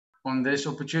on this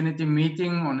opportunity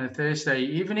meeting on a Thursday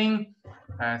evening.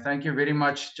 Thank you very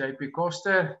much, JP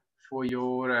Costa, for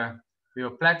your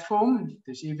platform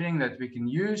this evening that we can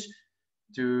use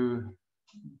to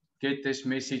get this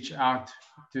message out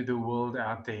to the world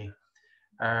out there.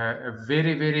 A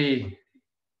very, very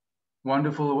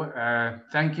wonderful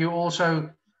thank you also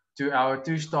to our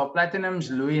 2-star platinums,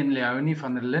 Louis and Leonie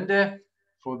van der Linde,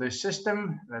 for the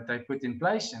system that they put in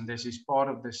place, and this is part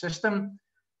of the system.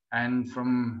 And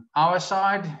from our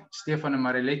side, Stefan and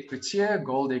Marilet Coetzee,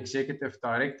 Gold Executive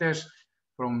Directors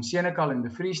from Senekal in the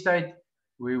Free State,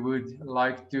 we would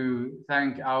like to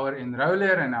thank our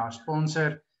enroller and our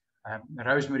sponsor,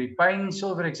 Rosemary Payne,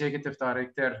 Silver Executive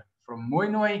Director from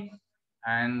Mooinooi,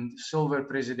 and Silver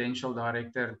Presidential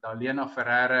Director, Dalena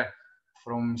Ferreira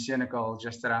from Senekal,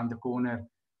 just around the corner,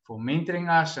 for mentoring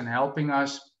us and helping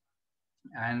us,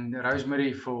 and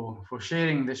Rosemary for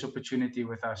sharing this opportunity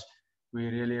with us. We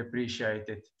really appreciate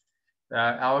it.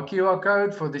 Our QR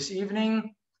code for this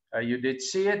evening, you did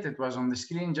see it. It was on the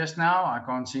screen just now. I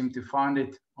can't seem to find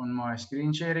it on my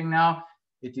screen sharing now.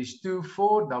 It is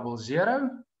 2400.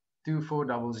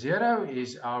 2400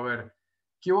 is our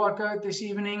QR code this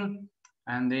evening.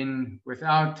 And then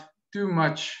without too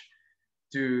much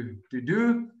to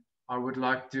do, I would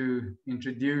like to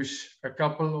introduce a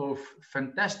couple of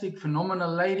fantastic,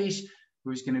 phenomenal ladies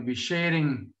who's going to be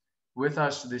sharing with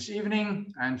us this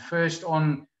evening. And first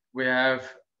on, we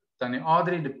have Tannie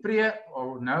Audrey de Pre,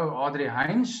 or no, Audrey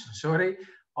Heinz, sorry,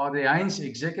 Audrey Heinz,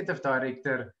 Executive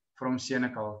Director from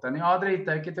Senekal. Tannie Audrey,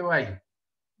 take it away.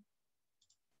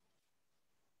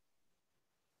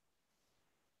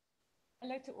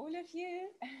 Hello to all of you.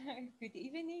 Good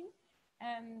evening.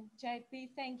 JP,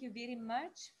 thank you very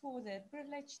much for the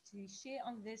privilege to share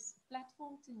on this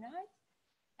platform tonight.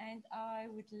 And I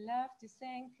would love to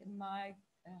thank my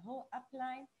whole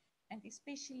upline, and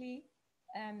especially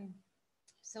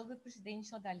Silver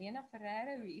Presidential Dalena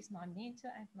Ferreira, who is my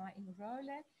mentor and my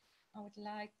enroller. I would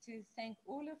like to thank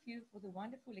all of you for the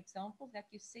wonderful example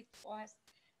that you set for us,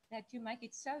 that you make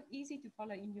it so easy to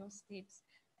follow in your steps,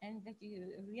 and that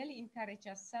you really encourage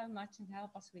us so much and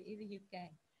help us wherever you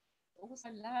can. Also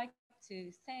like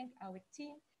to thank our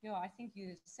team. I think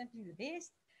you're simply the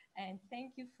best, and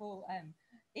thank you for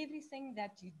everything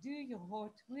that you do, your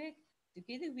hard work.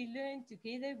 Together we learn,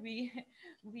 together we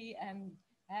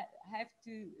have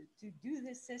to do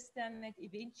the system, and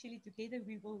eventually together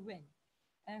we will win.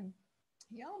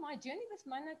 My journey with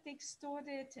Manatech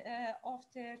started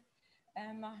after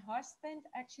my husband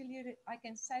actually, I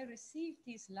can say, received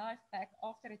his life back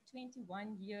after a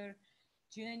 21-year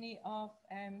journey of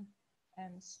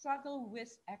struggle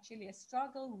with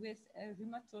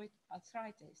rheumatoid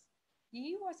arthritis.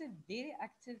 He was a very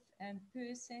active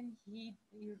person. He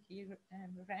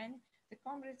ran the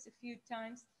Comrades a few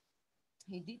times.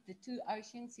 He did the 2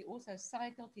 Oceans. He also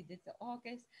cycled. He did the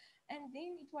Argus. And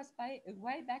then it was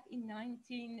way back in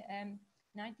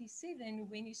 1997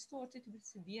 when he started with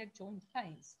severe joint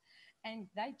pains. And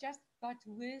they just got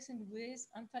worse and worse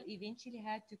until eventually he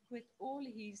had to quit all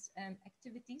his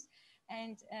activities.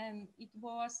 And it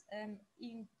was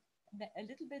in a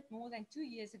little bit more than 2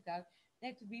 years ago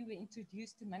that we were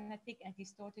introduced to Manatech, and he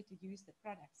started to use the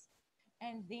products.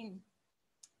 And then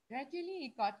gradually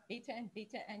it got better and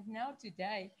better, and now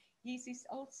today he's his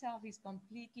old self. He's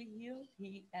completely healed.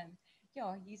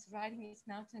 He's riding his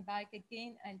mountain bike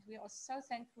again, and we are so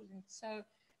thankful and so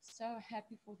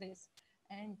happy for this.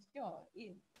 And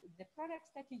the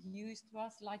products that he used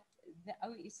was like the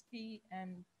OSP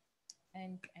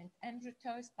and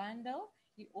Androtose bundle.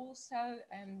 He also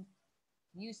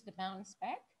used the Bounce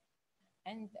Back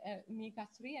and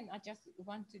Omega-3, and I just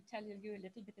want to tell you a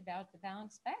little bit about the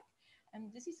Bounce Back.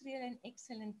 This is really an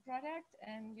excellent product,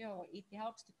 and it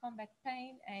helps to combat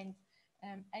pain and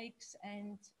aches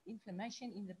and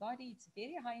inflammation in the body. It's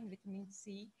very high in vitamin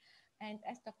C, and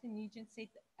as Dr. Nugent said,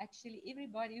 actually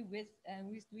everybody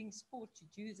who's doing sport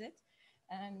should use it.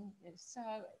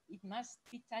 So it must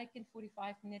be taken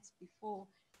 45 minutes before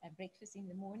breakfast in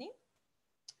the morning.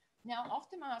 Now,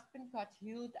 after my husband got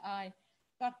healed, I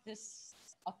got this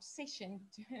obsession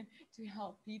to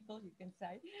help people, you can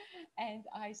say. And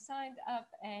I signed up,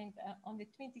 and on the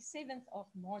 27th of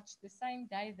March, the same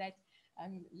day that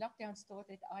lockdown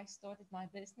started, I started my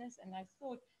business, and I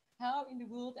thought, how in the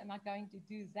world am I going to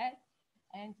do that?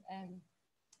 And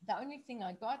the only thing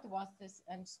I got was this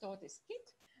starters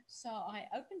kit. So I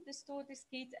opened the starters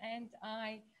kit, and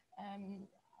I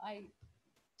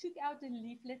took out the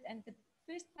leaflet, and the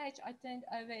first page I turned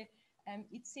over,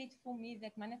 it said for me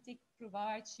that Manatech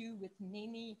provides you with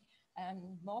many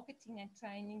marketing and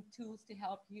training tools to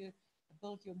help you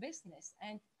build your business.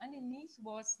 And underneath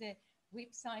was the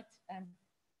website,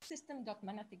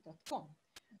 system.manatech.com.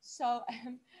 So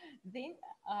then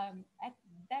at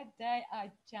that day,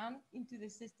 I jumped into the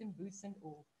system boots and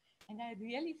all. And I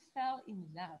really fell in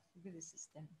love with the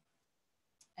system.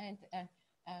 And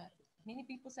many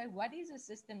people say, what is a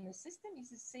system? A system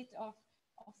is a set of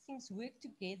things work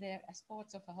together as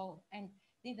parts of a whole. And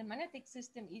then the Manatech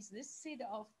system is this set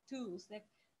of tools that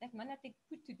Manatech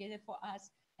put together for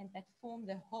us and that form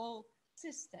the whole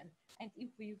system. And if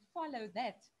we follow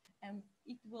that,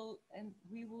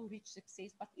 we will reach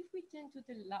success. But if we turn to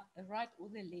the right or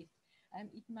the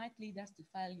left, it might lead us to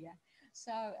failure.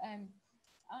 So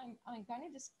I'm going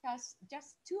to discuss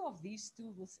just two of these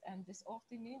tools this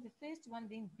afternoon. The first one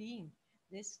then being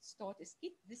this starter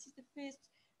kit. This is the first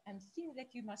thing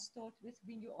that you must start with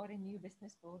when you are a new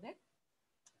business builder.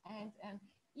 And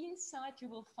inside you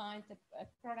will find a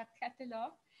product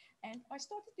catalog. And I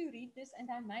started to read this and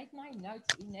I made my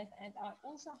notes in it and I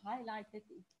also highlighted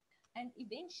it. And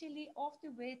eventually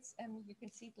afterwards, you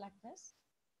can see it like this.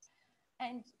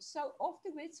 And so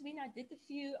afterwards, when I did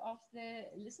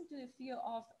listened to a few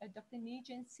of Dr.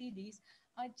 Nugent's CDs,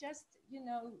 I just,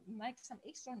 make some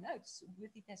extra notes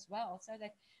with it as well, so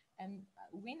that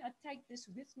when I take this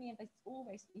with me, and it's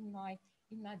always in my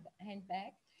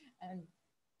handbag,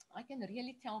 I can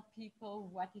really tell people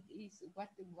what it is, what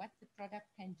the product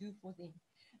can do for them.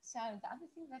 So the other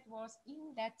thing that was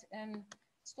in that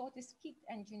starters kit,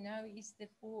 and is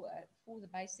for the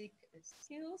basic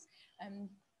skills.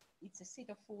 It's a set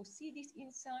of 4 CDs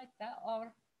inside. They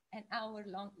are an hour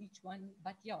long each one,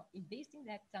 but yeah, invest in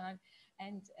that time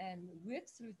and work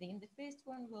through them. The first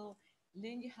one will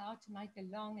learn you how to make a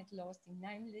long and lasting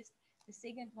name list. The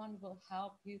second one will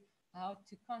help you how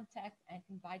to contact and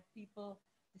invite people.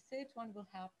 The third one will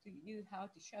help you how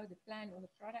to show the plan or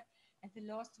the product, and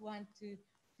the last one to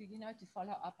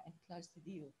follow up and close the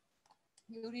deal.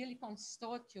 You really can't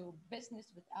start your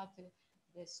business without the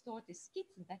starters kit,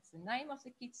 and that's the name of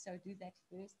the kit, so do that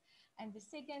first. And the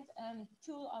second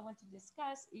tool I want to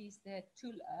discuss is the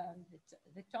tool,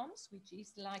 the TOMS, which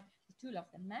is like the tool of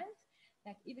the month.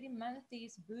 That every month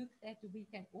there's a book that we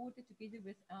can order together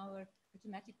with our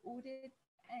automatic order,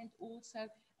 and also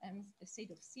a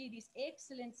set of CDs,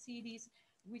 excellent CDs,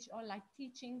 which are like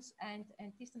teachings and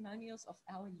testimonials of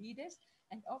our leaders.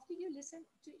 And after you listen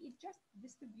to it, just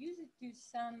distribute it to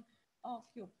some of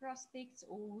your prospects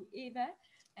or whoever.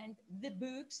 And the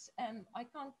books, I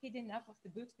can't get enough of the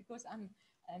books because I'm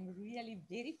really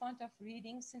very fond of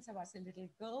reading since I was a little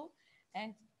girl.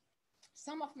 And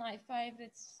some of my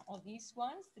favorites are these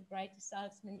ones: The Greatest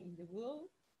Salesman in the World.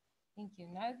 I think you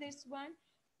know this one.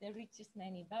 The Richest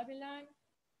Man in Babylon.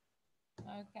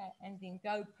 Okay, and then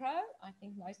GoPro. I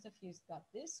think most of you've got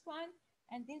this one.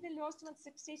 And then the last one,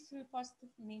 Success Through Positive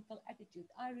Mental Attitude.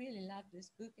 I really love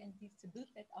this book, and it's a book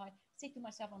that I said to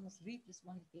myself, I must read this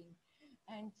one again.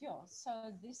 And yeah,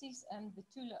 so this is the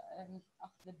tool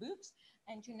of the books.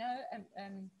 And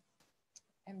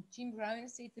Jim Rohn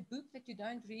said, the book that you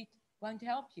don't read won't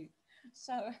help you.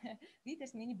 So read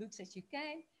as many books as you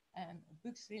can.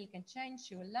 Books really can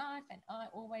change your life. And I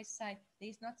always say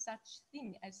there's not such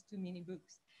thing as too many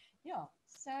books. Yeah,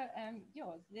 so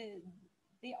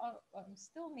there are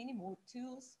still many more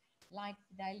tools like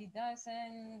the Daily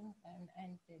Dozen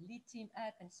and the Lead Team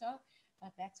app and so,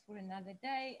 but that's for another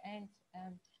day. And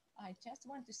I just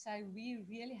want to say we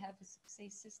really have a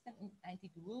success system, and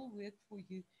it will work for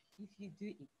you if you do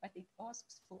it, but it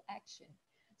asks for action.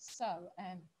 So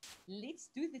let's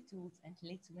do the tools and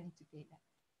let's win together.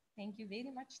 Thank you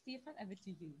very much, Stefan. Over to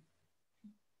you.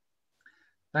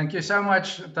 Thank you so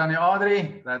much, Tannie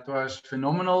Audrey. That was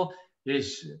phenomenal.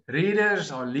 Yes,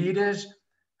 readers are leaders,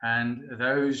 and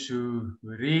those who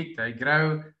read, they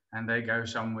grow and they go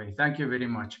somewhere. Thank you very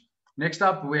much. Next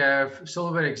up, we have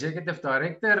Silver Executive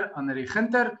Director, Annerie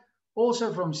Ginter,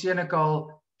 also from Senekal,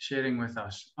 sharing with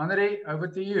us. Annerie, over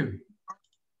to you.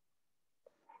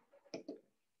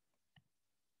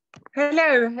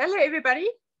 Hello everybody.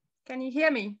 Can you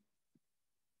hear me?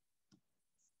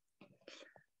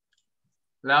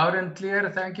 Loud and clear.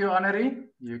 Thank you, Annerie.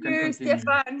 You can continue.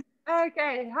 Stefan.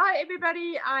 Okay. Hi,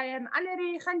 everybody. I am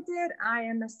Annerie Ginter. I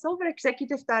am a Silver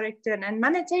Executive Director in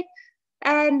Manatech.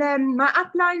 And my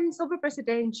upline Silver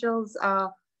Presidentials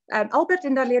are Albert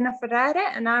and Darlena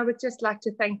Ferreira. And I would just like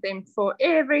to thank them for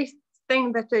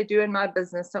everything that they do in my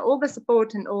business. So all the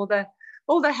support and all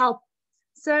the help.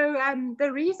 So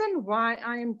the reason why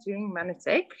I am doing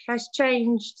Manatech has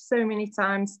changed so many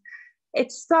times.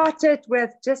 It started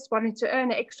with just wanting to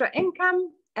earn extra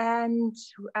income and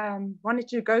wanted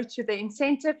to go to the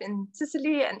incentive in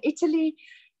Sicily and Italy.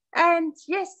 And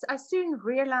yes, I soon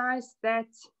realized that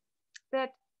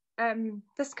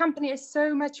this company is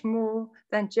so much more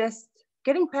than just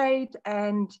getting paid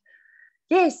and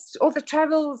yes, all the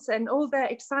travels and all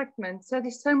the excitement. So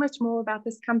there's so much more about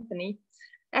this company.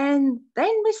 And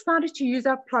then we started to use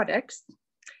our products.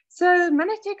 So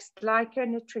Manitex Glyco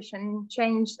Nutrition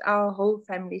changed our whole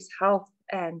family's health.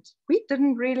 And we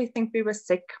didn't really think we were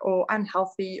sick or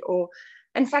unhealthy, or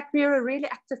in fact, we were really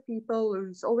active people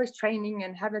who's always training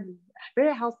and have a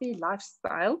very healthy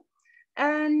lifestyle.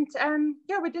 And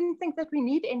yeah, we didn't think that we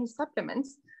need any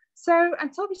supplements. So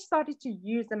until we started to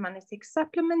use the Manitex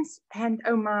supplements, and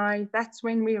oh my, that's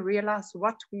when we realized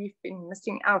what we've been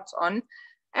missing out on.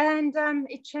 And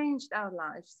it changed our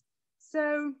lives.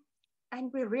 So,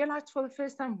 and we realized for the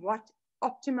first time what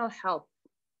optimal health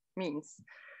means.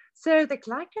 So the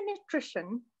Glyco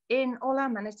Nutrition in all our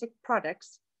Manitex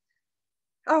products,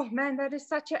 oh man, that is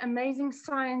such an amazing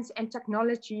science and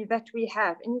technology that we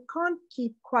have. And you can't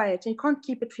keep quiet, you can't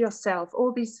keep it for yourself,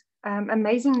 all these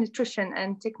amazing nutrition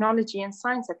and technology and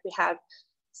science that we have.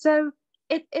 So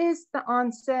it is the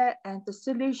answer and the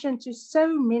solution to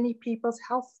so many people's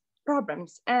health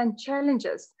problems and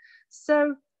challenges.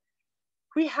 So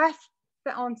we have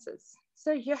the answers.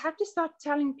 So you have to start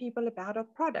telling people about our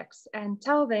products and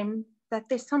tell them that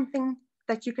there's something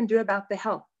that you can do about their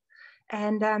health.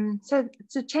 And so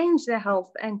to change their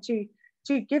health and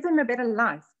to give them a better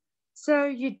life. So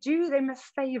you do them a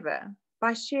favor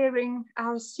by sharing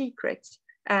our secrets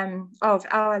of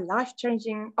our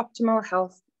life-changing optimal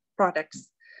health products.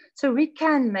 So we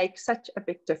can make such a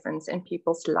big difference in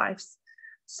people's lives.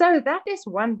 So that is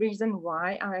one reason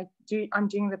why I'm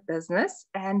doing the business,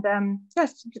 and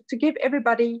just to give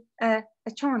everybody a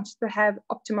chance to have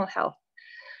optimal health.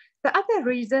 The other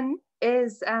reason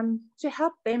is to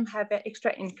help them have an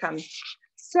extra income.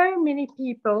 So many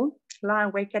people lie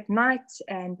awake at night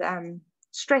and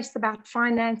stressed about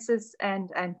finances and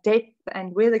debt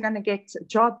and where they're going to get a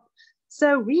job.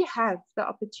 So we have the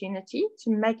opportunity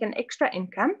to make an extra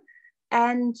income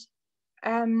and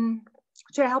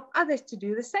to help others to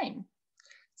do the same.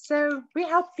 So we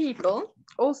help people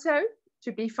also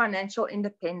to be financial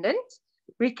independent.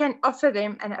 We can offer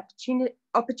them an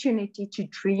opportunity to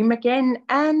dream again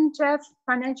and to have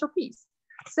financial peace.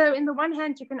 So in the one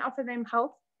hand, you can offer them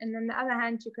health, and on the other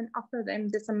hand, you can offer them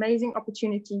this amazing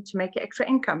opportunity to make an extra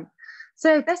income.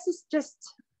 So this is just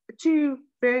two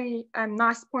very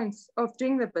nice points of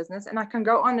doing the business, and I can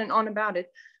go on and on about it.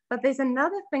 But there's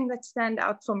another thing that stands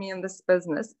out for me in this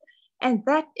business, and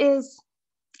that is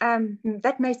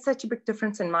that made such a big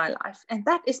difference in my life, and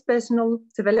that is personal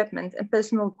development and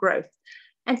personal growth.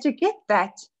 And to get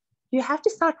that, you have to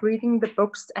start reading the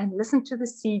books and listen to the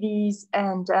CDs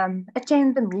and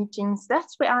attend the meetings.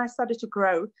 That's where I started to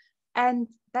grow, and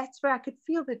that's where I could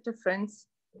feel the difference.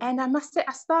 And I must say,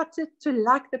 I started to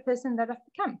like the person that I've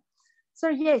become. So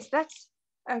yes, that's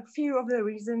a few of the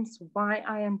reasons why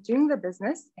I am doing the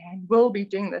business and will be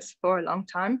doing this for a long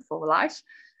time, for life.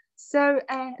 So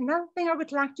another thing I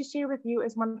would like to share with you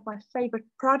is one of my favorite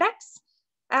products.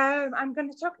 I'm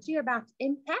going to talk to you about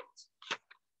Impact.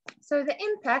 So the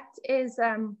Impact is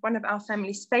one of our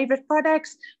family's favorite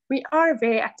products. We are a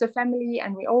very active family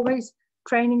and we're always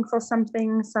training for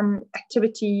something, some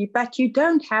activity, but you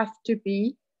don't have to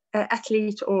be an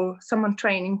athlete or someone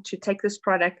training to take this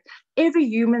product. Every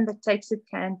human that takes it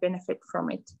can benefit from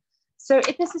it. So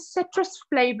it is a citrus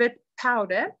flavored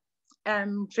powder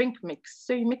drink mix.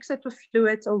 So you mix it with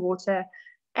fluids or water.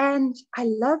 And I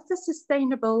love the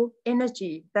sustainable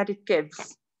energy that it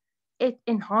gives. It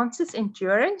enhances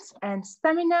endurance and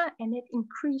stamina, and it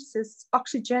increases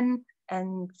oxygen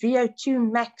and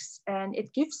VO2 max, and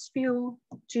it gives fuel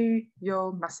to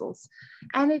your muscles.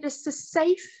 And it is a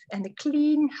safe and a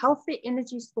clean, healthy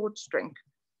energy sports drink.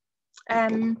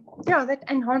 That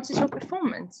enhances your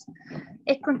performance.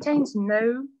 It contains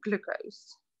no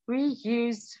glucose. We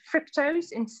use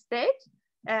fructose instead,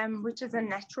 which is a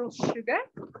natural sugar.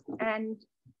 And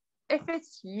if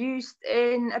it's used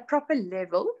in a proper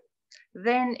level,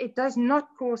 then it does not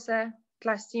cause a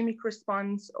glycemic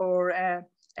response or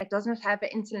it does not have an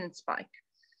insulin spike.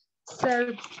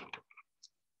 So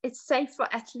it's safe for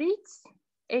athletes.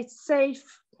 It's safe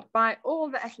by all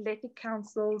the athletic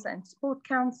councils and sport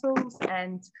councils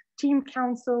and team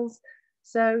councils.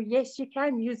 So yes, you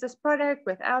can use this product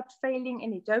without failing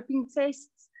any doping tests.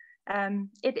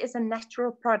 It is a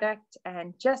natural product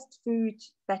and just food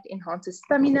that enhances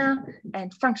stamina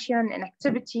and function and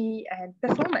activity and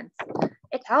performance.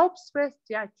 It helps with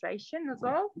dehydration as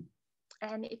well.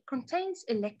 And it contains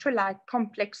electrolyte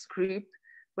complex group,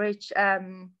 which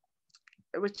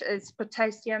is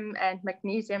potassium and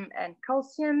magnesium and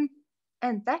calcium.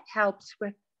 And that helps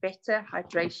with better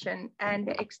hydration and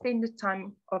the extended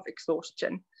time of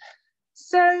exhaustion.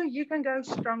 So you can go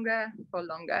stronger for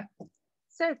longer.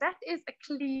 So that is a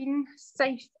clean,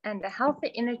 safe, and a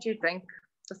healthy energy drink,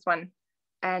 this one.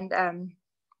 And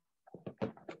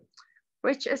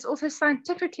which is also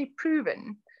scientifically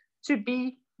proven to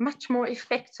be much more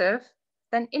effective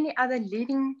than any other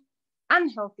leading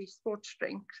unhealthy sports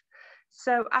drink.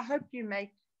 So I hope you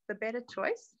make the better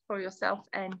choice for yourself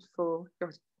and for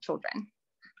your children.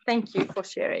 Thank you for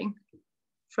sharing,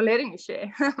 for letting me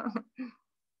share.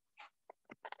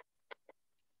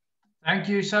 Thank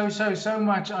you so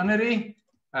much, Annerie.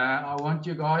 I want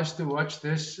you guys to watch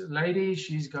this lady.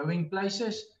 She's going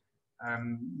places.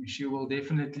 She will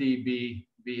definitely be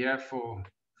here for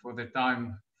the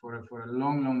time, for a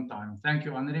long time. Thank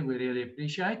you, Annerie. We really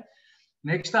appreciate.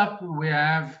 Next up, we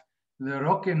have the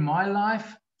rock in my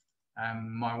life,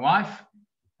 my wife,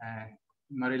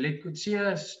 Marilet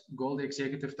Kutsia, Gold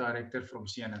Executive Director from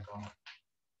Senekal.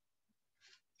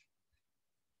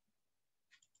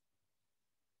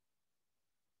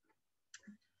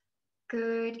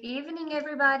 Good evening,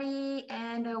 everybody,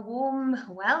 and a warm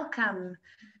welcome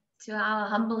to our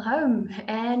humble home.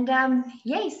 And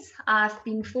yes, I've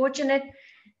been fortunate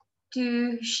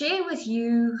to share with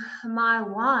you my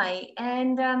why.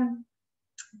 And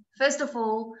first of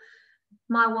all,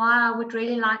 my why, I would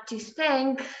really like to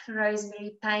thank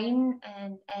Rosemary Payne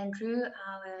and Andrew,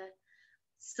 our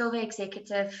Silver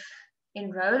Executive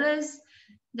Enrollers,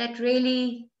 that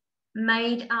really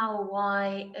made our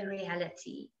why a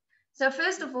reality. So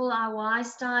first of all, our why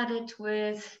started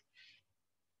with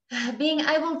being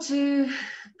able to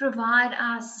provide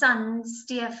our son,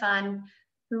 Stefan,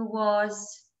 who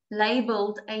was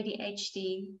labeled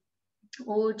ADHD,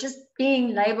 or just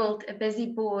being labeled a busy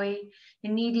boy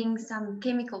and needing some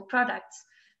chemical products,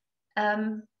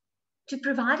 to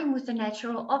provide him with a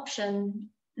natural option,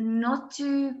 not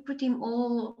to put him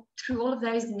through all of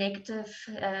those negative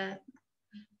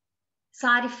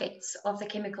side effects of the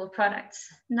chemical products.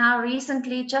 Now,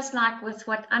 recently, just like with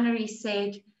what Annerie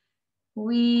said,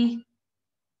 we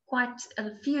quite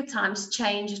a few times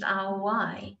changed our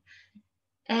why.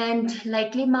 And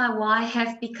lately, my why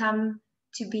have become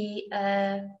to be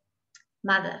a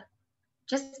mother.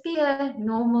 Just be a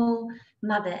normal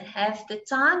mother, have the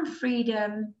time,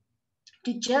 freedom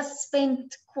to just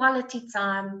spend quality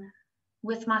time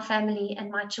with my family and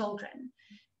my children.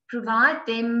 Provide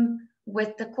them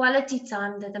with the quality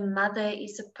time that a mother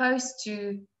is supposed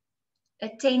to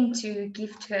attend to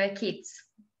give to her kids.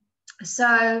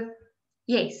 So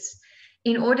yes,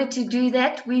 in order to do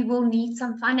that, we will need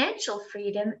some financial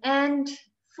freedom. And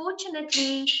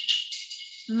fortunately,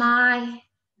 my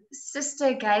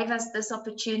sister gave us this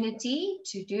opportunity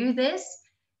to do this,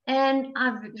 and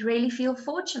I really feel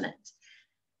fortunate.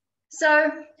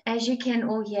 So as you can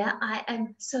all hear, I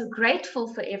am so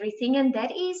grateful for everything, and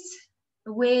that is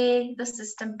where the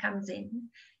system comes in.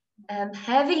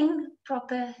 Having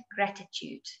proper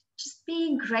gratitude, just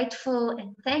being grateful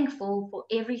and thankful for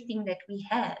everything that we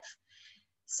have.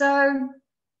 So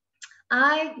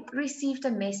I received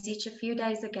a message a few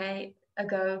days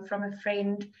ago from a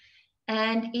friend,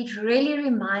 and it really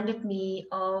reminded me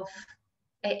of,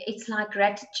 it's like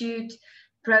gratitude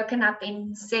broken up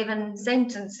in 7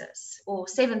 sentences or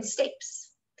 7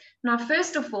 steps. Now,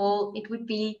 first of all, it would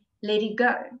be let it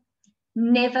go.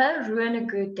 Never ruin a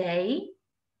good day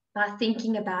by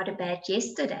thinking about a bad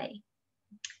yesterday.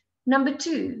 Number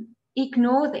 2,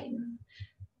 ignore them.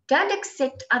 Don't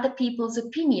accept other people's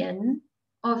opinion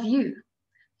of you.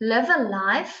 Live a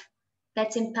life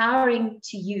that's empowering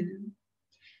to you.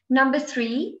 Number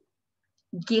 3,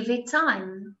 give it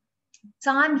time.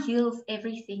 Time heals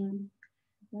everything.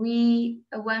 We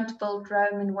won't build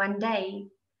Rome in one day.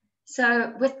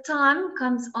 So with time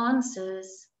comes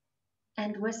answers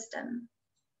and wisdom.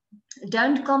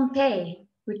 Don't compare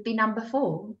would be number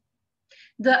 4.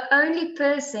 The only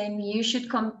person you should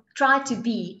try to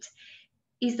beat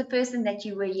is the person that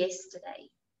you were yesterday.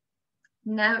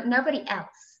 No, nobody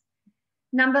else.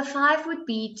 Number 5 would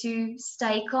be to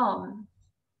stay calm.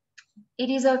 It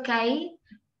is okay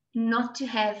not to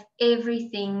have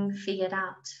everything figured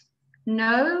out.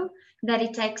 Know that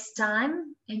it takes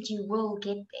time and you will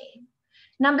get there.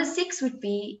 Number 6 would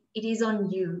be, it is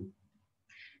on you.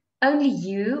 Only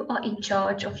you are in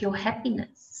charge of your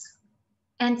happiness.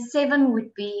 And 7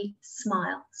 would be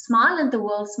smile. Smile and the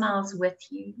world smiles with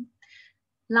you.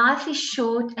 Life is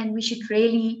short and we should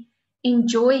really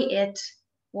enjoy it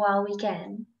while we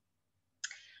can.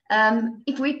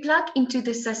 If we plug into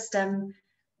the system,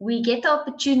 we get the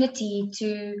opportunity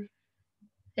to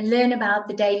learn about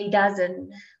the Daily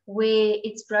Dozen, where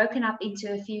it's broken up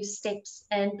into a few steps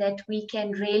and that we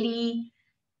can really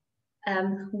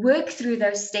work through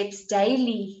those steps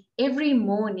daily, every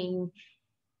morning.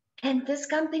 And this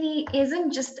company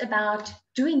isn't just about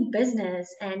doing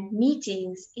business and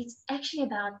meetings. It's actually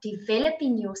about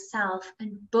developing yourself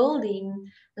and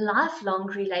building lifelong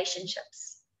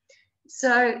relationships.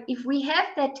 So if we have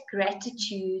that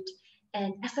gratitude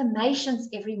and affirmations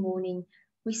every morning,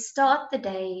 we start the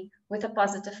day with a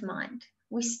positive mind.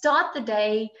 We start the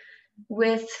day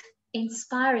with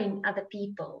inspiring other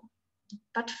people.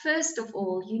 But first of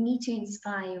all, you need to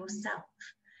inspire yourself.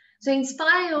 So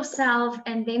inspire yourself,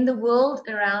 and then the world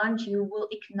around you will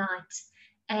ignite,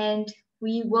 and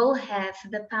we will have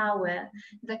the power,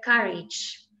 the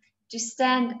courage to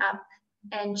stand up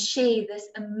and share this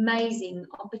amazing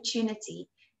opportunity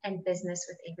and business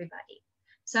with everybody.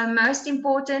 So most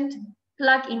important,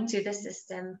 plug into the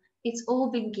system. It's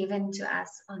all been given to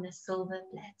us on a silver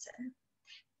platter.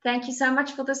 Thank you so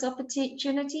much for this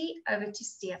opportunity. Over to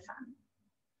Stefan.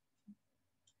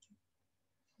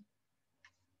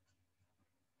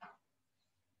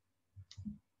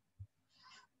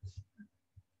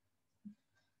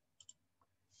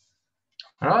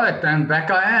 Right, and back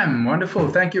I am. Wonderful.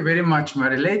 Thank you very much,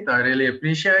 Marilet. I really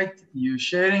appreciate you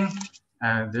sharing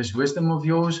this wisdom of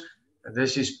yours.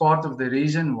 This is part of the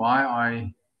reason why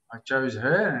I chose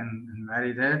her and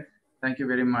married her. Thank you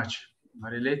very much,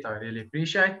 Marilet. I really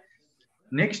appreciate.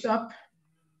 Next up,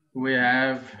 we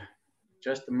have,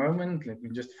 just a moment, let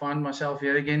me just find myself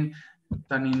here again,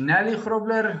 Tannie Nelly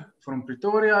Grobler from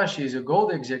Pretoria. She's a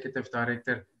Gold Executive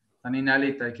Director. Tannie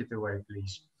Nelly, take it away,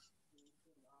 please.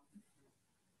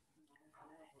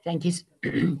 Thank you.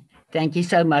 Thank you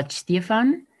so much,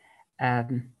 Stefan.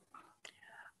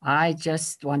 I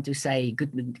just want to say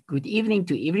good evening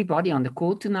to everybody on the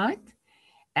call tonight.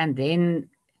 And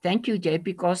then thank you,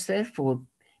 JP Koster, for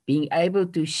being able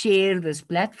to share this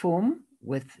platform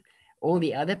with all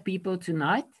the other people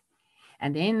tonight.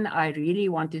 And then I really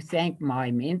want to thank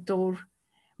my mentor,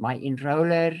 my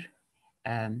enroller,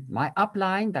 my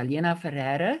upline, Dalena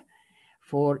Ferreira,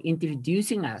 for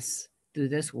introducing us to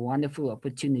this wonderful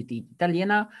opportunity.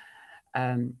 Dalena,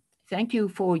 thank you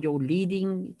for your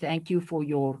leading. Thank you for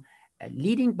your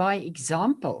leading by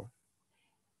example,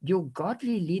 your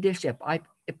godly leadership. I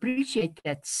appreciate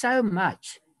that so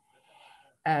much.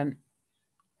 How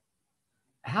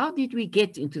did we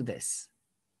get into this?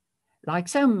 Like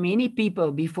so many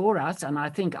people before us, and I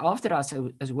think after us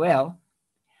as well,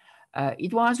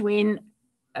 it was when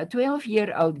a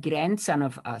 12-year-old grandson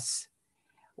of us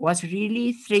was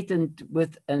really threatened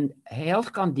with a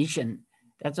health condition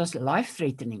that was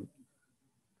life-threatening.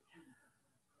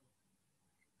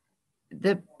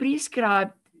 The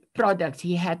prescribed products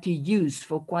he had to use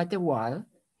for quite a while,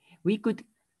 we could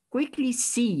quickly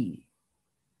see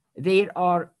there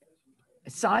are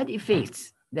side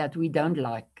effects that we don't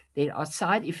like. There are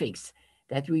side effects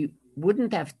that we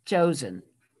wouldn't have chosen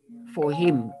for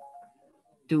him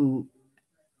to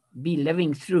be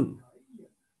living through.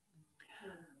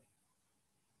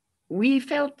 We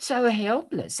felt so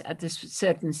helpless at a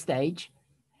certain stage,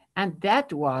 and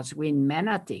that was when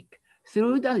Manatech,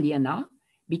 through Dalena,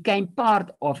 became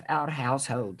part of our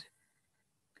household.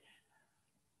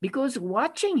 Because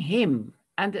watching him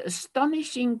and the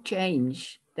astonishing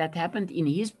change that happened in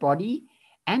his body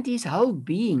and his whole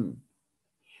being,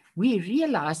 we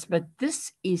realized that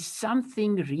this is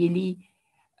something really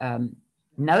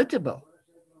notable.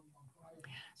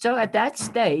 So at that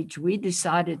stage, we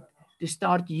decided to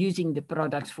start using the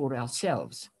products for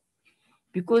ourselves,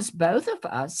 because both of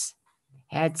us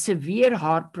had severe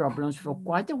heart problems for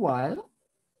quite a while,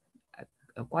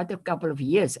 quite a couple of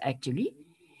years actually.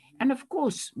 And of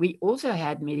course, we also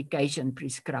had medication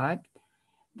prescribed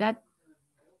that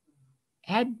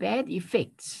had bad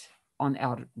effects on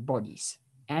our bodies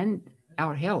and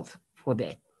our health for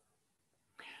that.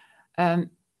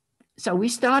 So we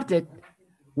started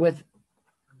with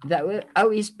the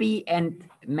OSP and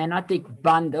Manatech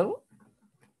bundle.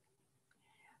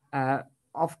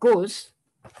 Of course,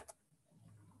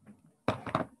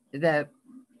 the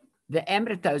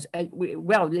Amritos,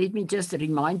 well, let me just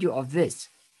remind you of this.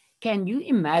 Can you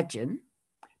imagine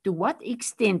to what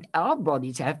extent our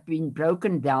bodies have been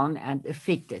broken down and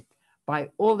affected by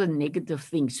all the negative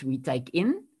things we take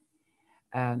in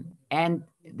and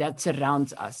that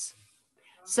surrounds us?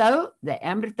 So the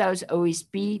Amritos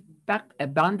OSP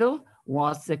bundle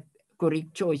was the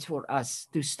correct choice for us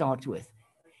to start with.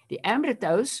 The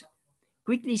Amritos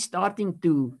quickly starting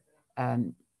to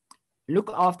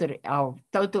look after our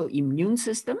total immune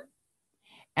system.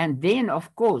 And then,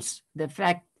 of course, the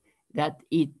fact that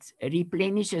it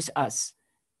replenishes us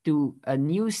to a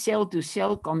new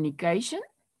cell-to-cell communication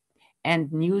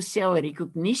and new cell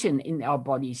recognition in our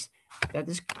bodies that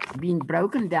has been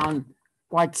broken down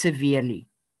quite severely.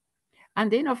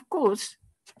 And then, of course,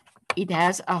 it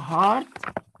has a heart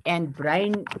and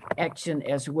brain action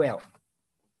as well.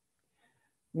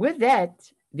 With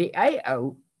that, the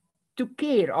AO took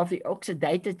care of the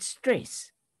oxidated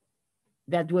stress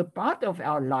that were part of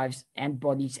our lives and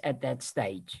bodies at that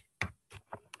stage.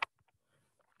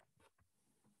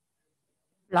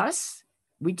 Plus,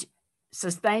 which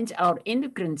sustains our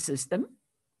endocrine system.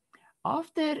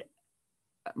 After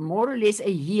more or less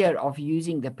a year of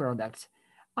using the products,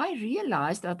 I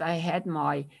realized that I had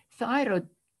my thyroid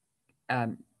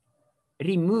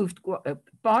removed,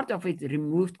 part of it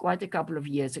removed quite a couple of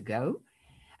years ago.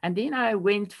 And then I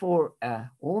went for a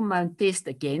hormone test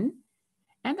again,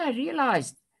 and I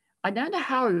realized, I don't know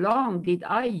how long did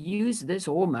I use these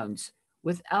hormones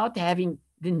without having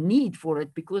the need for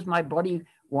it, because my body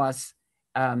was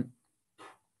as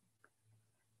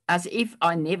if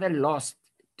I never lost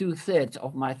 2/3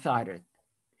 of my thyroid.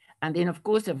 And then, of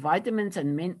course, the vitamins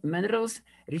and minerals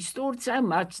restored so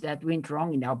much that went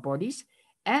wrong in our bodies.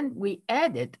 And we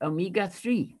added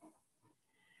omega-3,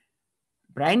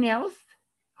 brain health,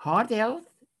 heart health,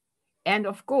 and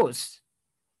of course,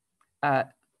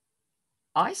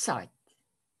 eyesight.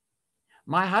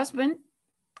 My husband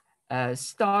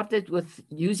started with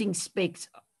using specs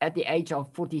at the age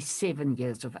of 47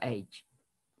 years of age.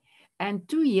 And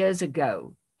 2 years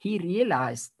ago, he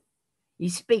realized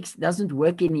his specs doesn't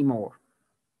work anymore.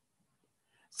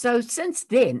 So since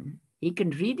then, he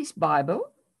can read his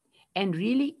Bible and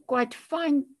really quite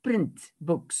fine print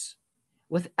books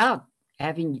without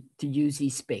having to use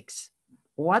his specs.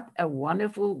 What a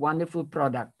wonderful, wonderful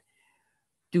product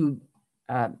to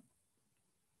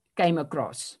came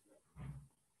across.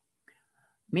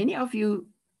 Many of you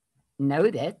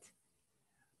know that,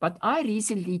 but I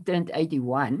recently turned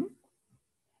 81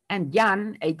 and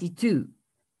Jan 82.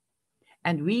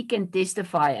 And we can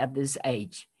testify at this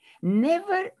age.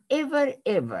 Never, ever,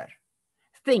 ever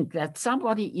think that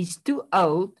somebody is too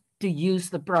old to use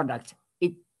the product.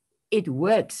 It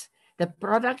works. The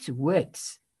product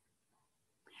works.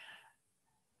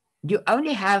 You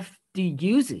only have to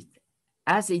use it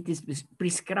as it is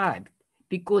prescribed,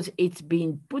 because it's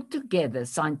been put together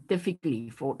scientifically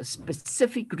for a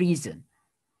specific reason.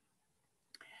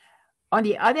 On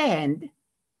the other hand,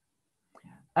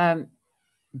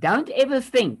 don't ever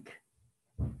think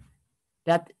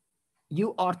that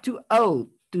you are too old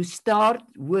to start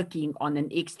working on an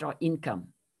extra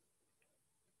income.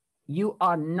 You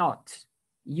are not.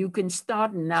 You can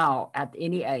start now at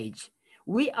any age.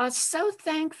 We are so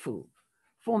thankful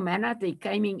for Manatee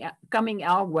coming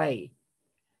our way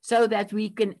so that we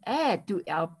can add to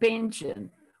our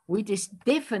pension, which is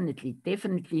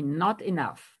definitely not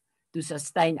enough to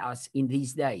sustain us in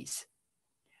these days.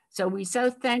 So we're so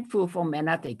thankful for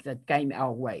Manatee that came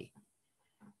our way.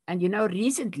 And you know,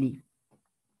 recently,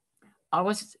 I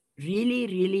was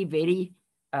really very,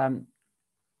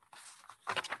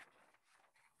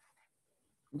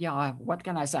 what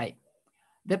can I say?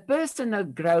 The personal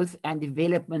growth and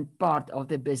development part of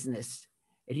the business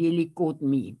really caught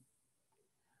me.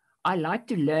 I like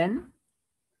to learn.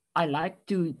 I like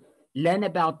to learn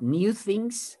about new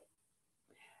things.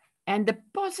 And the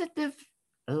positive,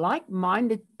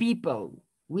 like-minded people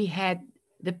we had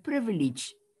the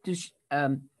privilege to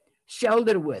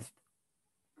shoulder with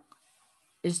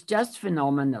is just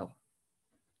phenomenal.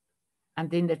 And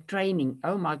then the training,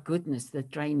 oh my goodness, the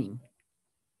training.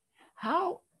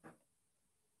 How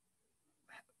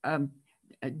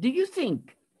do you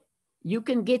think you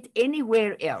can get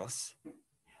anywhere else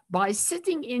by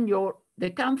sitting in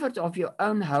the comfort of your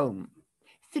own home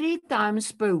 3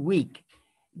 times per week,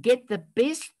 get the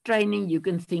best training you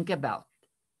can think about?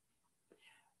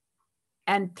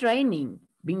 And training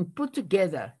being put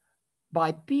together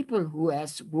by people who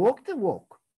has walked the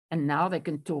walk, and now they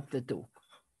can talk the talk.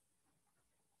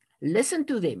 Listen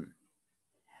to them.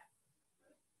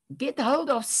 Get hold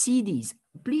of CDs.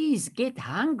 Please get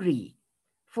hungry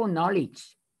for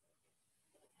knowledge.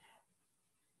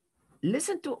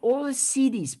 Listen to all the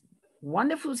CDs,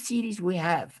 wonderful CDs we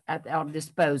have at our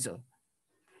disposal.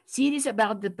 CDs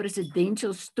about the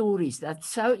presidential stories that's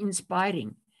so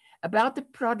inspiring, about the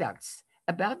products,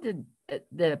 about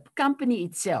the company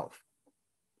itself.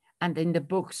 And then the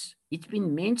books. It's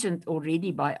been mentioned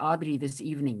already by Audrey this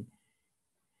evening.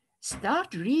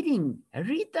 Start reading.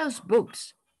 Read those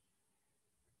books.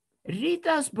 Read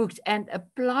those books and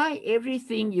apply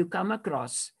everything you come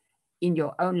across in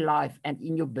your own life and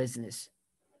in your business.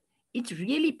 It's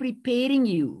really preparing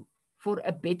you for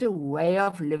a better way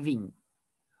of living,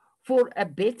 for a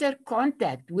better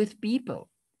contact with people,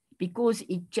 because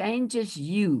it changes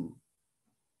you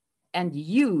and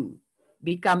you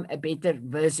become a better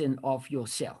version of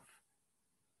yourself.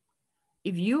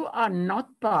 If you are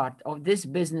not part of this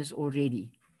business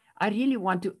already, I really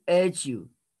want to urge you,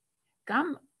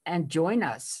 come and join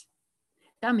us.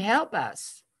 Come help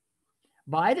us.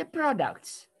 Buy the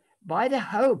products, buy the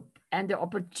hope and the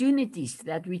opportunities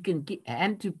that we can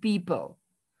hand to people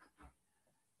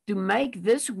to make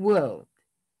this world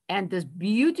and this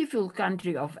beautiful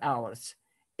country of ours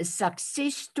a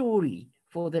success story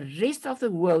for the rest of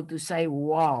the world to say,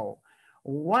 wow,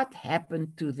 what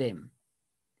happened to them?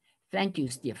 Thank you,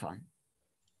 Stefan.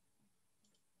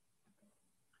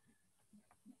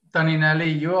 Tannie Nelly,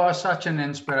 you are such an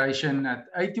inspiration at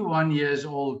 81 years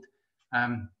old.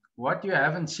 What you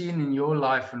haven't seen in your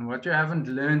life and what you haven't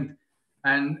learned,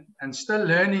 and still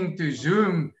learning to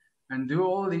Zoom and do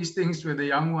all these things with the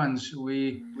young ones.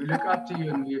 We look up to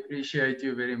you and we appreciate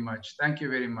you very much. Thank you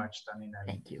very much, Tannie Nelly.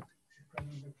 Thank you.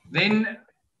 Then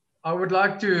I would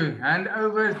like to hand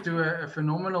over to a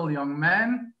phenomenal young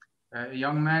man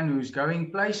who's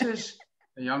going places,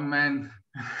 a young man,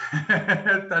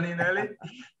 Tannie Nelly,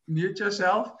 mute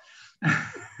yourself,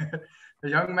 a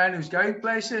young man who's going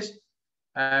places.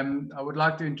 I would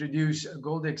like to introduce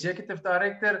Gold Executive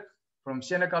Director from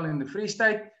Senekal in the Free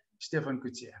State, Stefan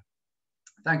Coetzee.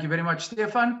 Thank you very much,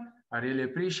 Stefan. I really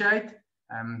appreciate.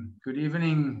 Good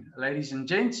evening, ladies and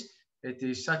gents. It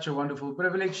is such a wonderful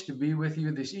privilege to be with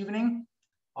you this evening.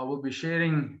 I will be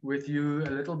sharing with you a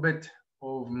little bit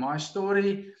of my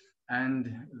story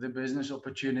and the business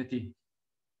opportunity.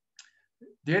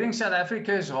 During South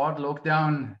Africa's hard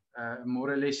lockdown,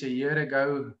 more or less a year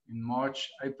ago, in March,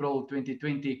 April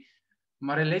 2020,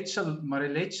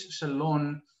 Marilette's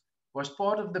salon was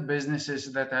part of the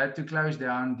businesses that had to close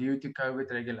down due to COVID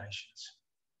regulations.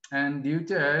 And due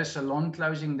to her salon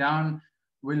closing down,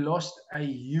 we lost a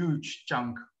huge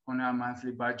chunk on our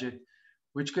monthly budget,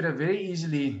 which could have very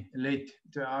easily led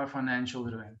to our financial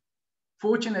ruin.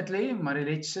 Fortunately,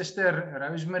 Marilette's sister,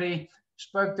 Rosemary,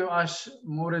 spoke to us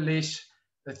more or less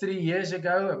 3 years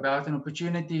ago about an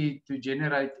opportunity to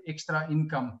generate extra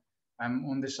income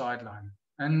on the sideline.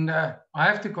 And I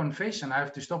have to confess, and I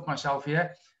have to stop myself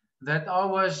here, that I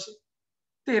was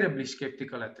terribly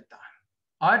skeptical at the time.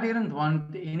 I didn't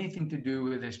want anything to do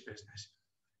with this business.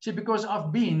 See, because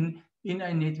I've been in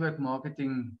a network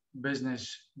marketing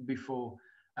business before,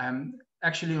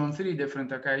 actually on 3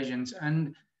 different occasions.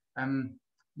 And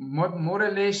more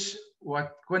or less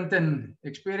what Quentin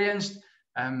experienced,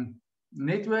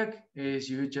 network is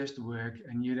you just work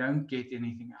and you don't get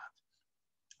anything out.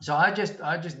 So I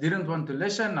just didn't want to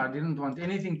listen. I didn't want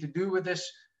anything to do with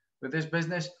this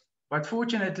business. But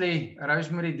fortunately,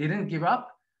 Rosemary didn't give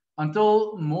up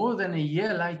until more than a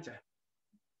year later.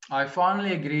 I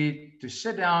finally agreed to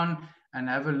sit down and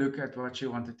have a look at what she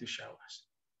wanted to show us.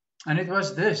 And it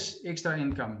was this extra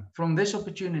income from this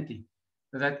opportunity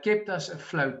that kept us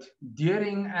afloat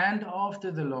during and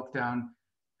after the lockdown,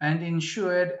 and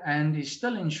ensured and is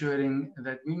still ensuring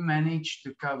that we managed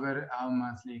to cover our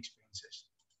monthly expenses.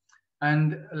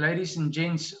 And ladies and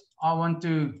gents, I want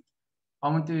to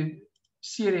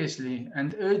seriously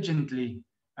and urgently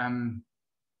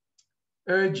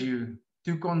urge you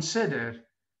to consider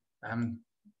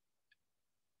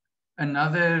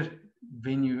another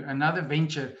venue, another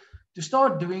venture, to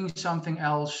start doing something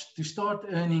else, to start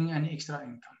earning an extra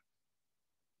income.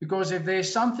 Because if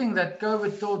there's something that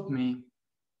COVID taught me,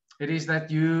 it is that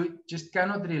you just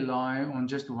cannot rely on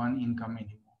just one income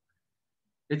anymore.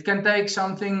 It can take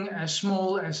something as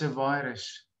small as a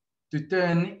virus to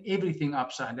turn everything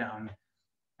upside down,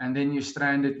 and then you're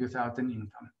stranded without an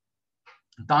income.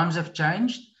 Times have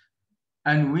changed,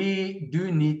 and we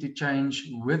do need to change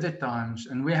with the times,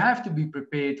 and we have to be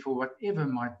prepared for whatever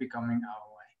might be coming our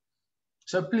way.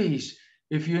 So please,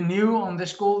 if you're new on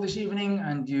this call this evening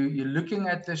and you're looking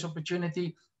at this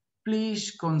opportunity,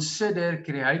 please consider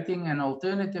creating an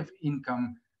alternative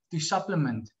income to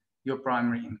supplement your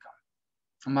primary income.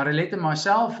 Marilette and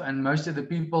myself and most of the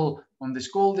people on this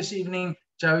call this evening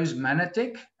chose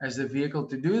Manatech as the vehicle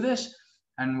to do this.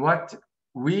 And what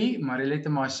we, Marilette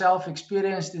and myself,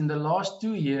 experienced in the last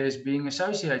 2 years being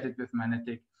associated with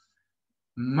Manatech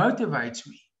motivates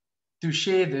me to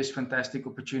share this fantastic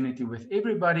opportunity with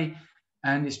everybody,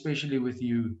 and especially with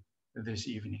you this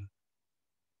evening.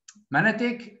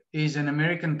 Manatech is an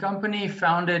American company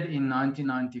founded in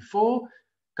 1994,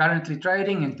 currently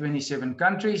trading in 27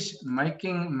 countries,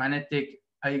 making Manatech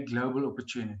a global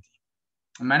opportunity.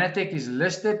 Manatech is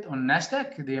listed on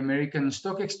NASDAQ, the American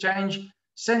Stock Exchange,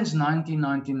 since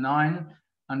 1999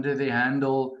 under the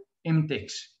handle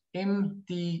MTEX,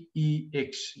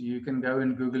 MTEX. You can go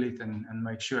and Google it and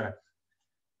make sure.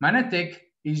 Manatech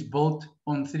is built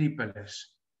on 3 pillars.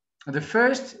 The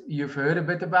first you've heard a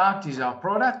bit about is our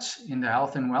products in the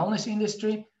health and wellness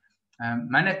industry.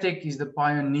 Manatech is the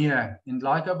pioneer in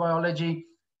glycobiology,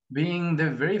 being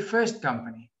the very first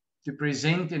company to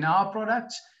present in our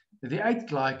products the 8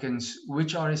 glycans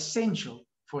which are essential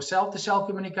for cell-to-cell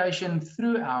communication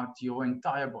throughout your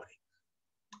entire body.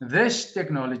 This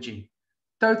technology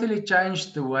totally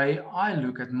changed the way I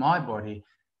look at my body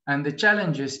and the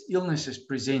challenges illnesses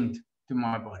present to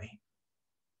my body.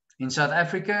 In South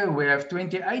Africa, we have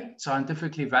 28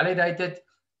 scientifically validated,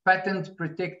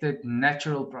 patent-protected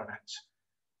natural products.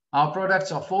 Our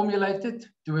products are formulated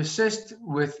to assist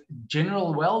with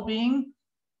general well-being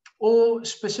or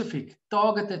specific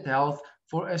targeted health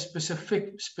for a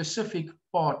specific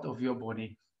part of your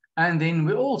body. And then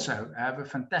we also have a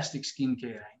fantastic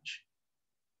skincare range.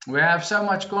 We have so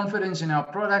much confidence in our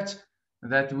products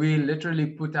that we literally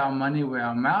put our money where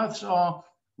our mouths are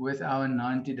with our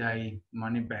 90-day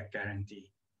money-back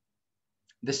guarantee.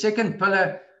 The second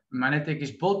pillar Manatech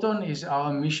is built on is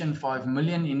our Mission 5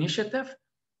 Million initiative.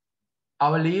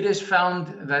 Our leaders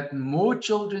found that more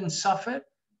children suffer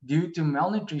due to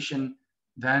malnutrition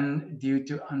than due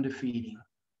to underfeeding.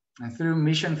 And through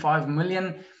Mission 5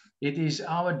 Million, it is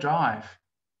our drive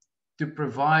to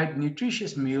provide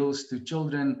nutritious meals to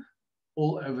children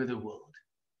all over the world.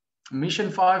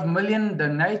 Mission 5 Million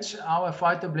donates our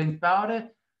PhytoBlend powder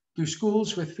to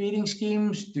schools with feeding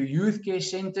schemes, to youth care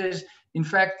centers, in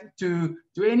fact, to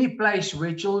any place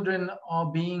where children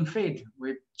are being fed,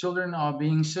 where children are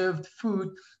being served food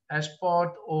as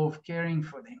part of caring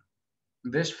for them.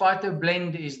 This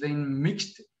PhytoBlend is then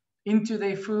mixed into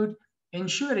their food,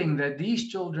 ensuring that these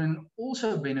children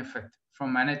also benefit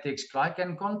from Manatech's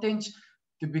glycan contents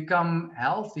to become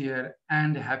healthier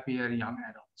and happier young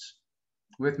adults.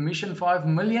 With Mission 5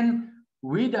 Million,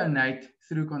 we donate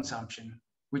through consumption,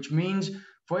 which means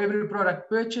for every product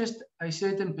purchased, a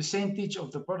certain percentage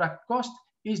of the product cost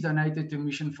is donated to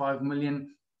Mission 5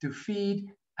 Million to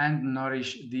feed and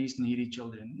nourish these needy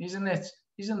children.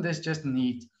 Isn't this just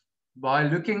neat? By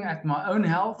looking at my own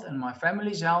health and my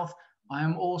family's health, I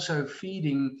am also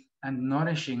feeding and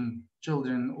nourishing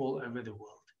children all over the world.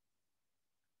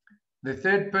 The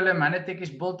third pillar Manatech is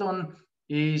built on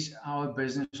is our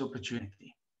business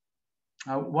opportunity.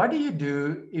 What do you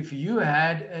do if you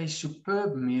had a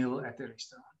superb meal at a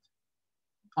restaurant?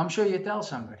 I'm sure you tell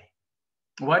somebody.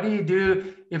 What do you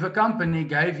do if a company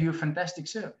gave you fantastic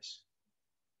service?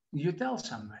 You tell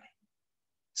somebody.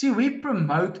 See, we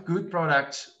promote good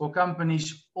products or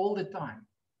companies all the time.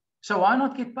 So why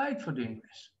not get paid for doing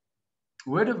this?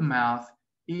 Word of mouth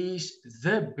is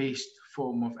the best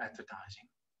form of advertising.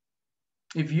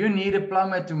 If you need a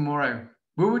plumber tomorrow,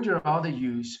 who would you rather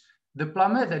use? The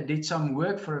plumber that did some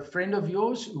work for a friend of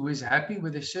yours who is happy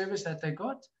with the service that they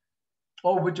got?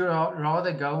 Or would you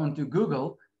rather go onto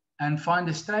Google and find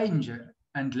a stranger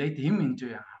and let him into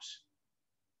your house?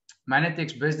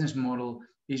 Manatech's business model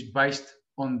is based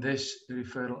on this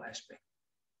referral aspect.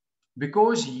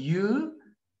 Because you've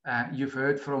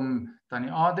heard from Tannie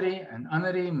Adri and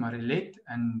Annerie, Marilette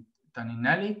and Tannie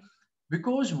Nelly,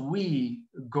 because we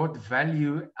got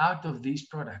value out of these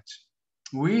products.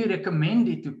 We recommend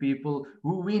it to people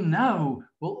who we know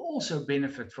will also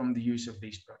benefit from the use of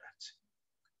these products.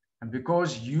 And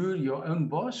because you're your own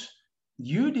boss,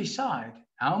 you decide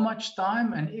how much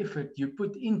time and effort you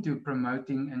put into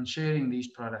promoting and sharing these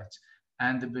products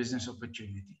and the business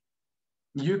opportunity.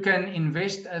 You can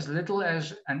invest as little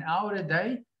as an hour a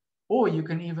day, or you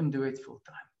can even do it full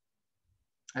time.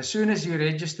 As soon as you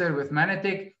register with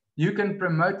Manatech, you can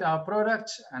promote our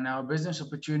products and our business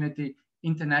opportunity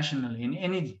internationally in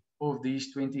any of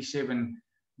these 27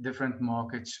 different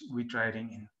markets we're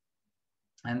trading in.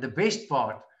 And the best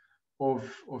part of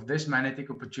this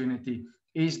Manatech opportunity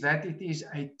is that it is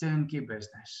a turnkey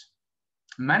business.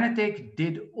 Manatech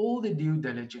did all the due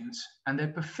diligence and they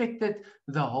perfected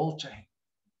the whole chain.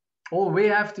 All we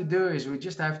have to do is we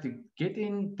just have to get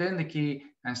in, turn the key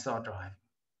and start driving.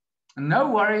 And no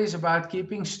worries about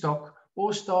keeping stock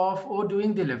or staff or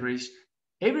doing deliveries.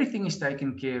 Everything is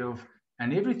taken care of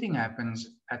and everything happens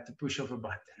at the push of a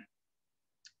button.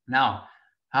 Now,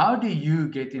 how do you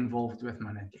get involved with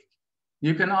Manatech?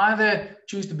 You can either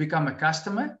choose to become a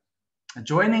customer.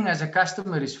 Joining as a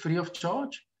customer is free of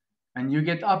charge, and you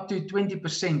get up to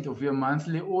 20% of your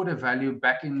monthly order value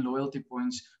back in loyalty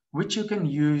points, which you can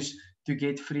use to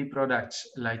get free products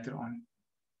later on.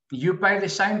 You pay the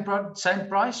same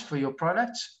price for your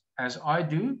products as I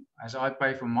do, as I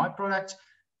pay for my products,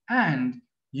 and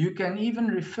you can even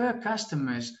refer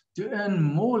customers to earn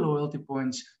more loyalty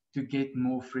points to get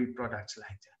more free products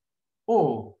later.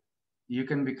 Or you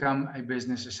can become a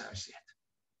business associate.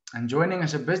 And joining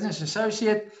as a business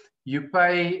associate, you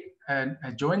pay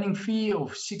a joining fee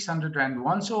of 600 Rand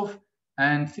once off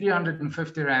and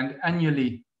 350 Rand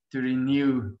annually to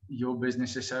renew your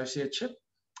business associateship.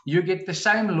 You get the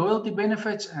same loyalty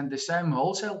benefits and the same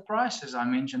wholesale price, as I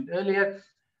mentioned earlier,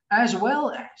 as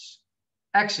well as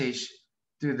access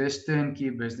to this turnkey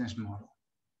business model.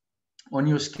 On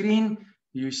your screen,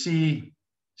 you see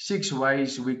 6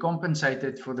 ways we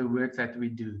compensated for the work that we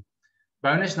do.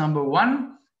 Bonus number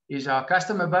 1 is our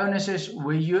customer bonuses,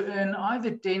 where you earn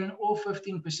either 10 or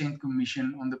 15%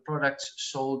 commission on the products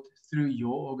sold through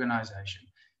your organization,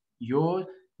 you,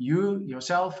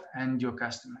 yourself, and your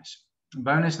customers.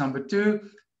 Bonus number 2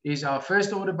 is our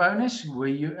first order bonus, where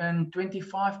you earn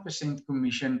 25%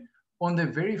 commission on the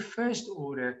very first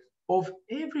order of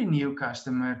every new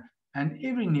customer and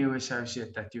every new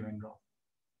associate that you enroll.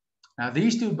 Now,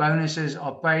 these 2 bonuses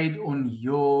are paid on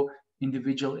your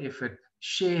individual effort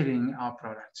sharing our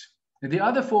products. The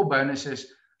other 4 bonuses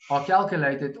are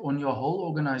calculated on your whole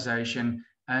organization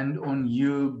and on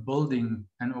you building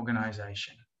an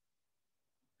organization.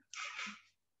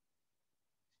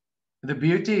 The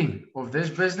beauty of this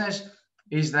business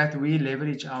is that we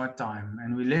leverage our time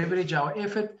and we leverage our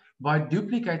effort by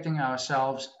duplicating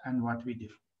ourselves and what we do.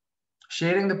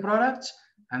 Sharing the products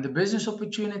and the business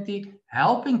opportunity,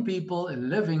 helping people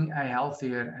living a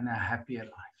healthier and a happier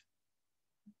life.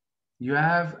 You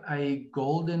have a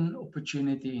golden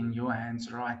opportunity in your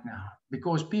hands right now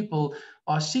because people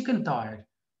are sick and tired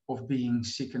of being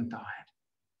sick and tired.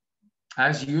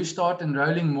 As you start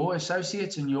enrolling more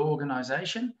associates in your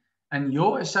organization and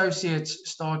your associates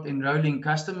start enrolling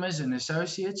customers and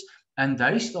associates, and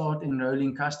they start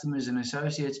enrolling customers and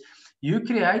associates, you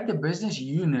create a business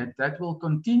unit that will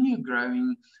continue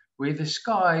growing where the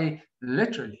sky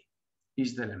literally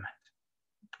is the limit.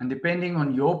 And depending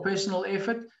on your personal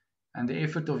effort and the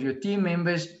effort of your team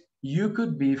members, you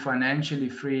could be financially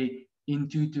free in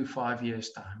 2 to 5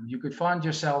 years' time. You could find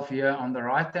yourself here on the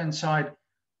right-hand side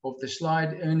of the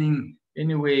slide earning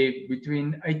anywhere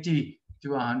between 80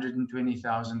 to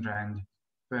 120,000 Rand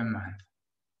per month.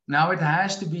 Now, it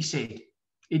has to be said,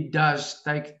 it does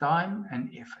take time and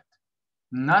effort.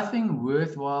 Nothing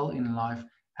worthwhile in life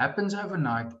happens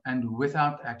overnight and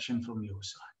without action from your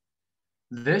side.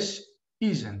 This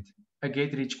isn't a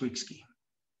get-rich-quick scheme.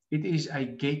 It is a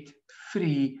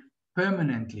get-free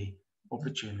permanently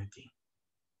opportunity.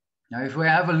 Now, if we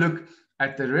have a look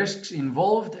at the risks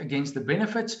involved against the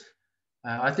benefits,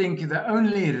 I think the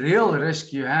only real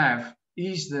risk you have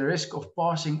is the risk of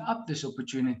passing up this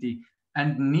opportunity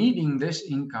and needing this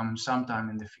income sometime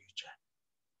in the future.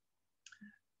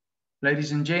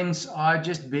 Ladies and gents, I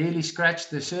just barely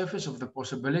scratched the surface of the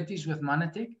possibilities with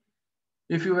Manatech.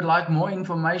 If you would like more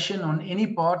information on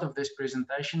any part of this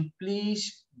presentation,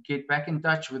 please get back in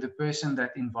touch with the person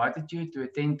that invited you to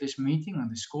attend this meeting on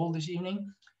this call this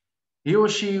evening. He or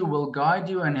she will guide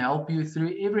you and help you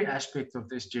through every aspect of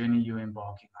this journey you're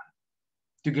embarking on.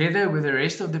 Together with the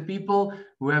rest of the people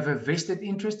who have a vested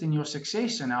interest in your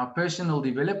success and our personal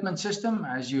development system,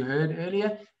 as you heard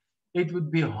earlier, it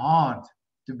would be hard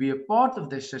to be a part of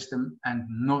this system and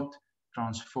not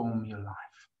transform your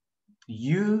life.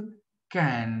 You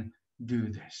can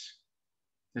do this.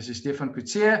 This is Stefan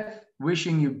Kutsia,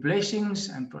 wishing you blessings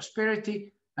and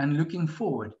prosperity and looking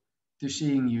forward to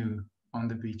seeing you on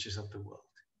the beaches of the world.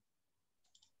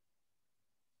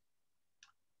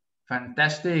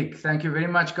 Fantastic. Thank you very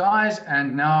much, guys.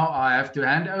 And now I have to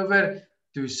hand over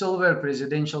to Silver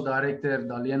Presidential Director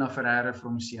Dalena Ferreira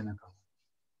from Senekal.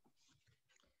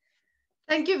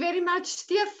 Thank you very much,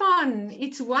 Stefan.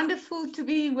 It's wonderful to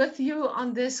be with you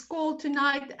on this call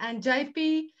tonight. And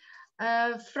JP,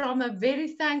 from a very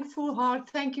thankful heart,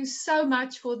 thank you so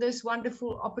much for this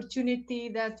wonderful opportunity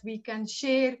that we can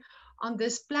share on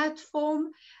this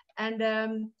platform.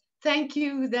 And thank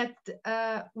you that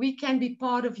we can be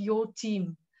part of your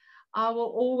team. I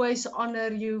will always honor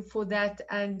you for that.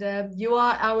 And you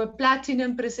are our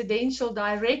Platinum Presidential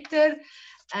Director.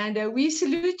 And we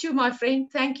salute you, my friend.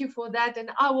 Thank you for that.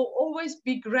 And I will always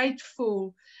be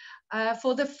grateful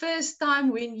for the first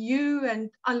time when you and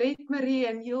Alette Marie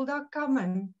and Hilda come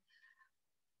and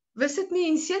visit me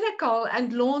in Senekal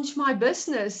and launch my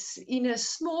business in a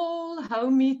small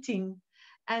home meeting.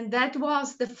 And that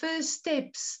was the first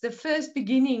steps, the first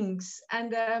beginnings.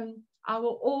 And I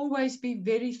will always be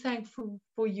very thankful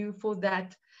for you for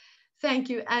that. Thank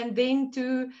you. And then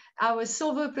to our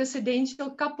Silver Presidential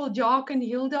couple, Jacques and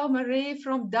Hilda Marie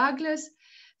from Douglas,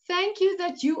 thank you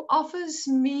that you offers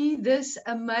me this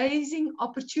amazing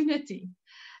opportunity.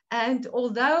 And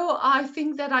although I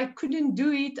think that I couldn't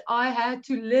do it, I had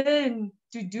to learn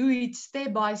to do it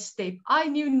step by step. I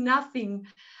knew nothing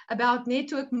about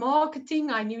network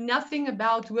marketing. I knew nothing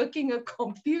about working a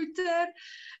computer.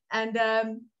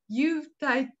 And you've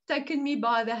taken me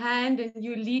by the hand, and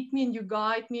you lead me and you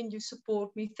guide me and you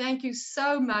support me. Thank you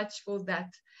so much for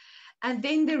that. And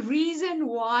then the reason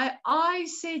why I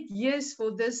said yes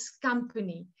for this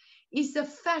company is the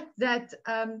fact that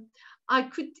I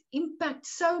could impact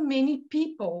so many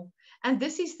people. And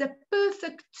this is the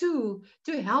perfect tool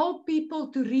to help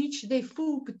people to reach their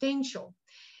full potential.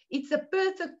 It's a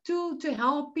perfect tool to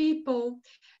help people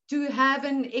to have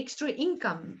an extra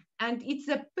income. And it's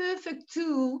a perfect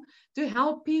tool to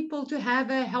help people to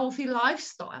have a healthy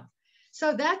lifestyle.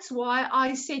 So that's why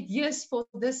I said yes for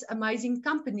this amazing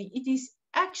company. It is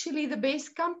actually the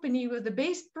best company with the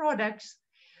best products,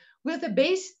 with the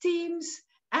best teams,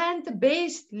 and the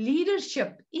best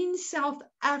leadership in South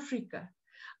Africa.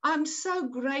 I'm so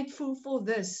grateful for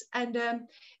this. And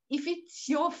if it's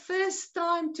your first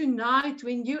time tonight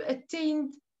when you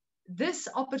attend this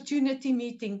opportunity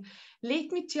meeting,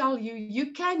 let me tell you,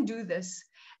 you can do this.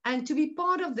 And to be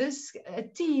part of this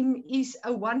team is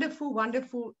a wonderful,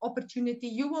 wonderful opportunity.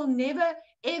 You will never,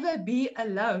 ever be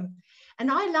alone. And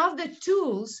I love the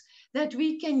tools that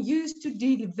we can use to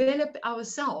develop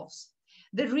ourselves.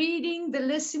 The reading, the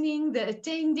listening, the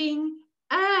attending,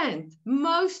 and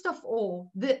most of all,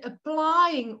 the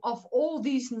applying of all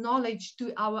this knowledge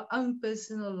to our own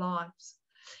personal lives.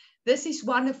 This is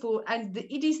wonderful. And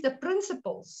it is the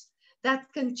principles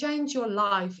that can change your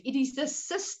life. It is the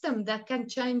system that can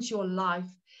change your life.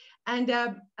 And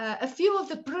a few of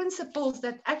the principles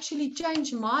that actually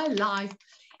changed my life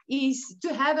is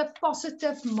to have a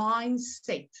positive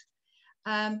mindset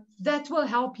that will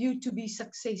help you to be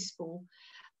successful.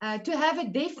 To have a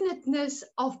definiteness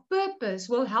of purpose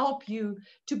will help you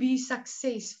to be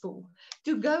successful.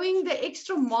 To going the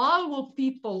extra mile with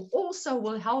people also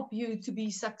will help you to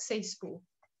be successful.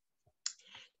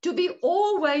 To be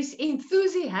always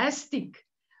enthusiastic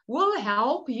will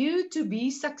help you to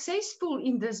be successful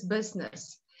in this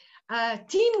business.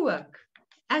 Teamwork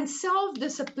and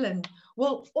self-discipline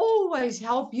will always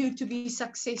help you to be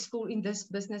successful in this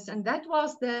business. And that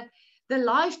was the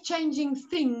life-changing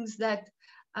things that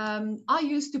I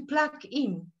used to plug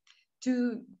in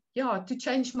to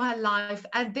change my life.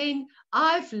 And then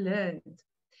I've learned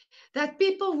that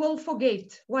people will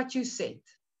forget what you said.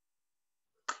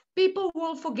 People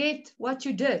will forget what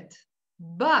you did,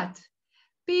 but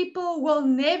people will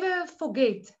never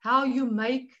forget how you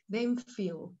make them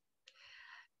feel.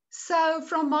 So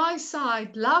from my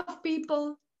side, love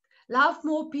people, love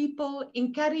more people,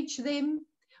 encourage them,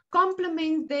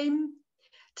 compliment them,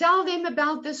 tell them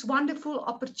about this wonderful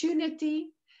opportunity,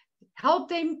 help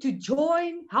them to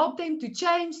join, help them to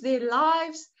change their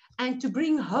lives, and to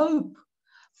bring hope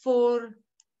for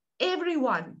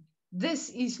everyone. This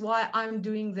is why I'm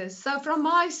doing this. So from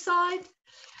my side,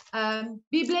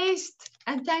 be blessed,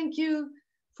 and thank you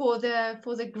for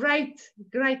the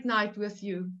great night with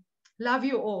you. Love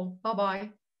you all. Bye-bye.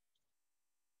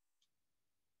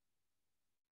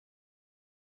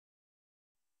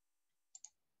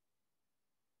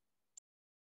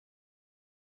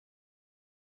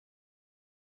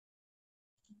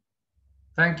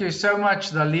 Thank you so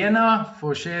much, Dalena,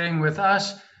 for sharing with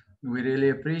us. We really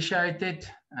appreciate it.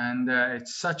 And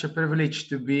it's such a privilege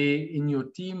to be in your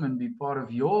team and be part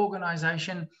of your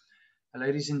organization.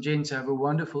 Ladies and gents, have a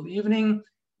wonderful evening.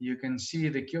 You can see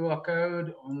the QR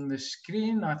code on the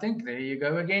screen. I think there you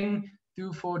go again,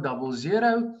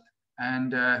 2400.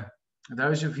 And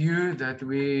those of you that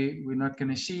we're not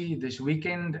going to see this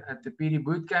weekend at the PD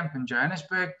Bootcamp in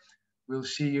Johannesburg, we'll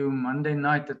see you Monday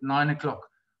night at 9 o'clock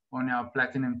on our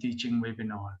Platinum Teaching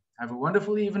webinar. Have a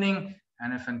wonderful evening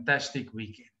and a fantastic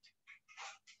weekend.